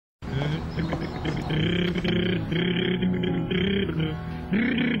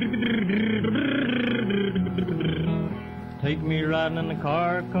Take me riding in the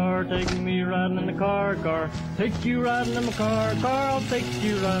car, take me riding in the car, take you riding in the car, I'll take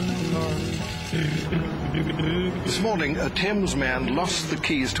you riding in the car. This morning, a Thames man lost the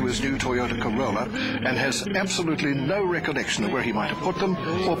keys to his new Toyota Corolla and has absolutely no recollection of where he might have put them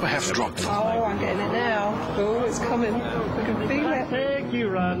or perhaps dropped them. Oh, I'm getting it now. Oh, it's coming. I can feel it. Take you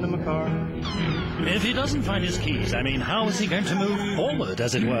riding in the car. If he doesn't find his keys, I mean, how is he going to move forward,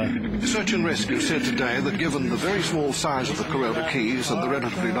 as it were? Search and Rescue said today that given the very small size of the Corolla keys and the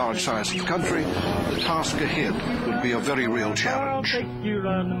relatively large size of the country, the task ahead would be a very real challenge. I'll take you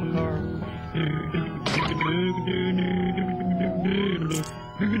riding in the car.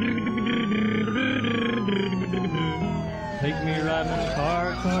 Take me riding in the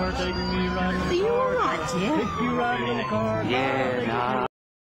car, take me riding in the car. Are you all right, dear? Take you riding in the car. Yeah, nah.